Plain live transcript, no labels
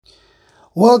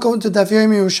Welcome to Daf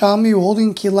Yerushalmi. We're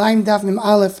holding Kilayim Daf Mim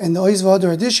Aleph in the Oiz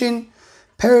V'Adar edition,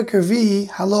 Perek Revi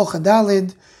Halacha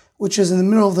Dalid, which is in the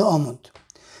middle of the Amud.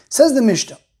 Says the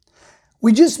Mishnah,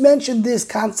 we just mentioned this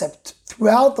concept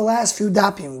throughout the last few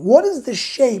dapim. What is the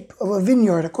shape of a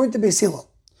vineyard according to Beis Hillel?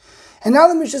 And now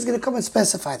the Mishnah is going to come and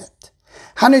specify that.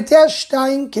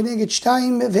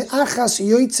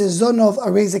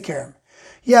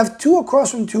 You have two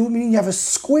across from two, meaning you have a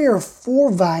square of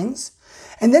 4 vines,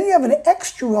 and then you have an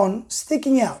extra one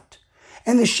sticking out.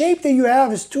 And the shape that you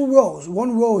have is 2 rows.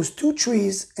 One row is 2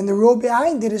 trees, and the row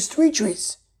behind it is 3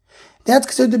 trees. That's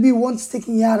considered to be one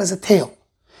sticking out as a tail.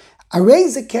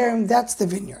 Areza kerem, that's the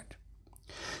vineyard.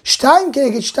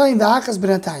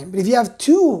 But if you have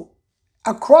 2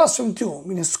 across from 2,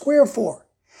 meaning a square of 4,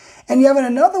 and you have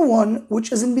another one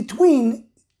which is in between,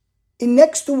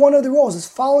 next to one of the rows, is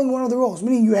following one of the rows,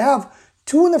 meaning you have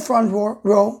 2 in the front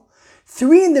row,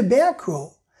 3 in the back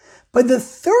row, but the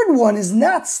third one is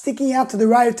not sticking out to the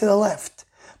right or to the left,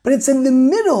 but it's in the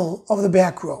middle of the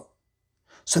back row.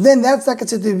 So then that's not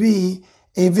considered to be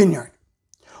a vineyard.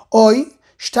 If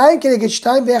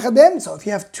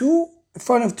you have 2 in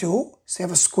front of 2, so you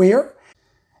have a square,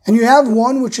 and you have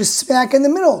one which is smack in the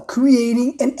middle,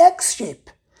 creating an X shape.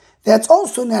 That's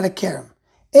also not a kerem.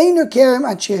 It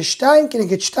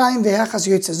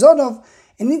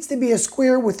needs to be a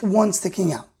square with one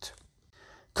sticking out.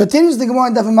 Continues the Gemara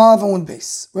in Daf Aleph on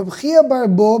base. Reb Chia bar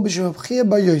Bo b'shem Reb Chia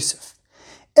bar Yosef.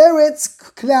 Eretz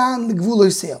Knan l'gvul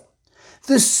Yisrael.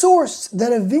 The source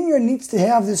that a vineyard needs to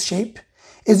have this shape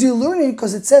is you learn it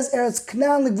because it says Eretz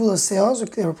Knan l'gvul Yisrael. So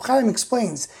Reb Chaim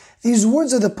explains these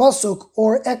words of the pasuk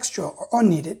or extra or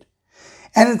unneeded,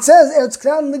 and it says Eretz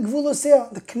Knan l'gvul Yisrael.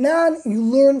 The Knan you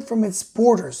learn from its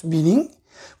borders, meaning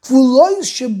what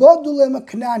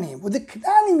the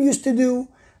Knanim used to do,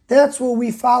 that's what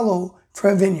we follow for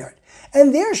a vineyard.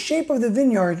 And their shape of the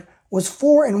vineyard was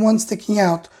 4 and 1 sticking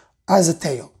out as a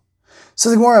tail. So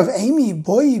the Gemara of Amy,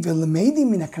 boy, v'lemedi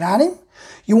min Knanim.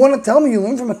 You want to tell me you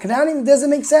learn from a Knanim? It doesn't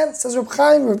make sense. Says Reb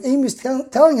Chaim, Reb Amy is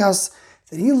telling us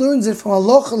that he learns it from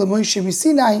Halacha l'Moshe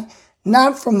Sinai,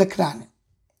 not from the Knanim.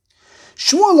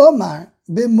 Shmuel Omar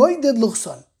b'moided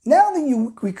luchson. Now that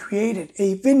you recreated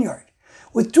a vineyard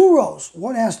with 2 rows,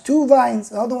 one has 2 vines,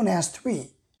 the other one has 3.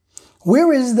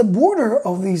 Where is the border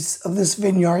of this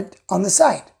vineyard on the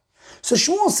side? So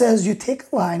Shmuel says you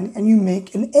take a line and you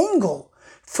make an angle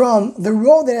from the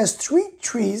row that has 3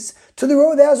 trees to the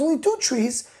row that has only 2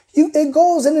 trees. It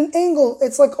goes in an angle.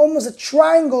 It's like almost a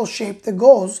triangle shape that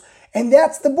goes, and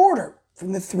that's the border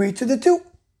from the 3 to the 2,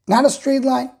 not a straight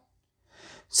line.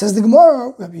 Says the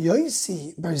Gemara, Rabbi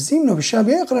Yosi bar Zimno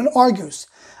b'Shabbi Yochanan argues,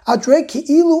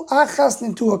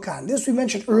 this we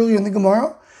mentioned earlier in the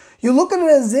Gemara. You look at it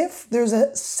as if there's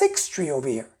a 6th tree over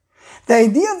here. The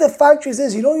idea of the 5 trees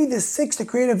is you don't need the 6 to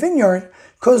create a vineyard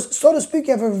because, so to speak,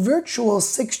 you have a virtual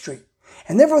 6th tree.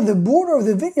 And therefore, the border of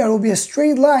the vineyard will be a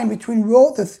straight line between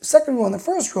the second row and the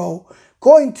first row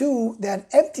going to that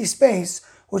empty space,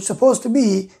 which is supposed to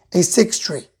be a 6th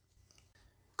tree.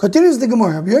 Continues the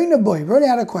Gemara. Boy, running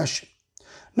out of question.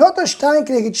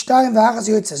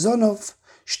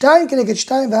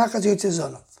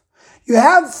 You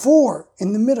have 4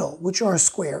 in the middle, which are a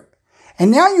square, and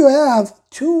now you have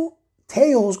 2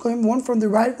 tails going, one from the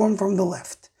right, one from the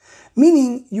left.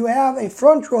 Meaning you have a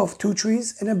front row of 2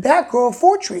 trees and a back row of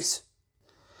 4 trees.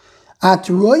 Do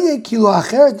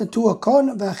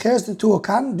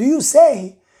you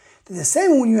say that the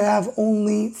same when you have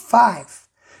only 5?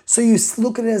 So you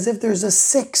look at it as if there's a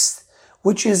 6th,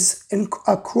 which is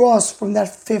across from that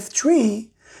 5th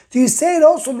tree. Do you say it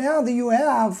also now that you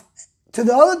have to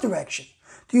the other direction?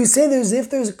 Do you say there's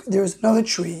another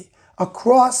tree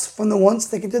across from the one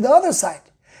sticking to the other side?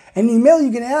 And in email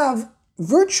you can have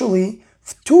virtually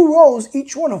 2 rows,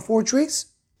 each one of 4 trees.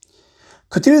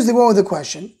 Continues the one with the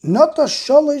question. Nota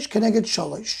sholish keneged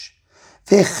sholish.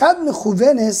 Ve'echad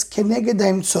mechuvenes keneged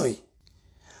ha'imtzoi.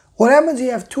 What happens if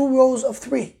you have 2 rows of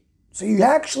 3? So you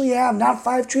actually have not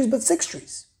 5 trees but 6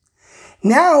 trees.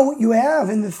 Now you have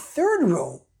in the 3rd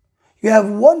row, you have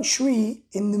 1 tree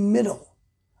in the middle,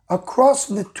 across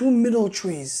from the 2 middle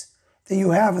trees that you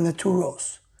have in the 2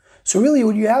 rows. So really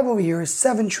what you have over here is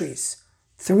 7 trees.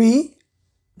 3,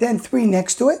 then 3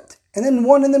 next to it, and then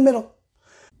 1 in the middle.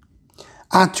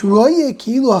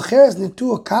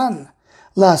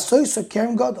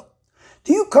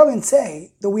 Do you come and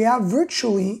say that we have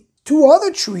virtually 2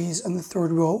 other trees in the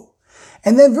 3rd row,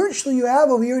 and then virtually you have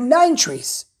over here 9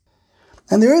 trees?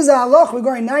 And there is a halach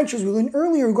regarding 9 trees. We learned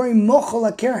earlier regarding mochel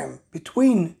hakerem,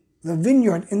 between the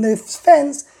vineyard and the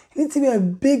fence. It needs to be a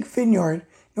big vineyard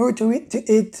in order to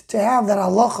have that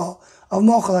halacha of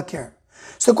mochel hakerem.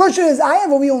 So the question is, I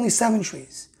have only 7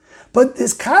 trees. But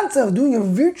this concept of doing a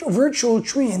virtual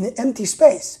tree in the empty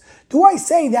space, do I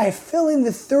say that I fill in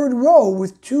the 3rd row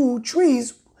with 2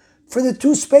 trees for the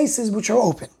 2 spaces which are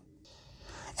open?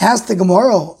 Ask the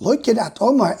Gemara, look at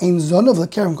Omar, ein zonav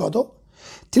lekerem gadol.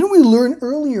 Didn't we learn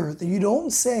earlier that you don't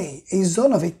say a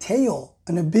zonav, a tail,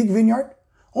 in a big vineyard?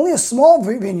 Only a small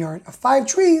vineyard of 5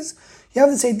 trees, you have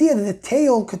this idea that the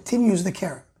tail continues the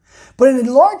kerem. But in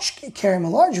a large kerem, a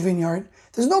large vineyard,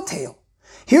 there's no tail.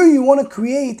 Here you want to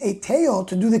create a tail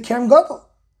to do the kerem gadol.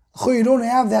 You don't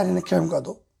have that in a kerem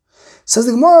gadol. Says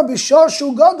the Gemara,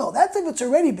 b'shashu gadol. That's if it's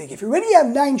already big. If you already have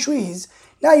 9 trees,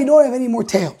 now you don't have any more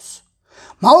tails.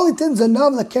 But our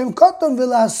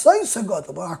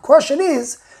question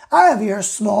is, I have here a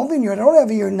small vineyard. I don't have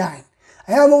here 9.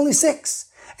 I have only 6.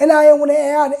 And I want to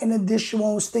add an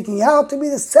additional one sticking out to be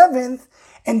the 7th,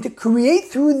 and to create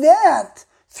through that,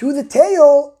 through the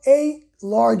tail, a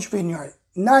large vineyard.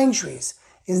 9 trees.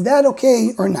 Is that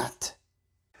okay or not?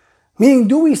 Meaning,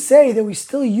 do we say that we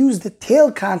still use the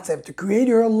tail concept to create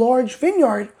a large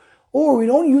vineyard, or we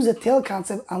don't use a tail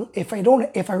concept if I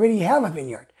already have a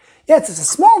vineyard? Yes, it's a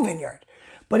small vineyard.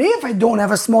 But if I don't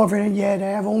have a small vineyard yet, I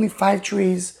have only 5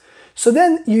 trees, so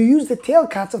then you use the tail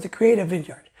concept to create a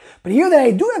vineyard. But here that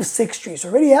I do have 6 trees, so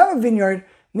I already have a vineyard,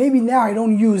 maybe now I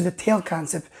don't use the tail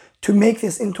concept to make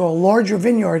this into a larger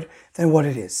vineyard than what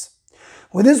it is.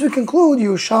 With this we conclude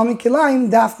Yerushalmi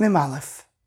Kilayim Daf Mem Aleph.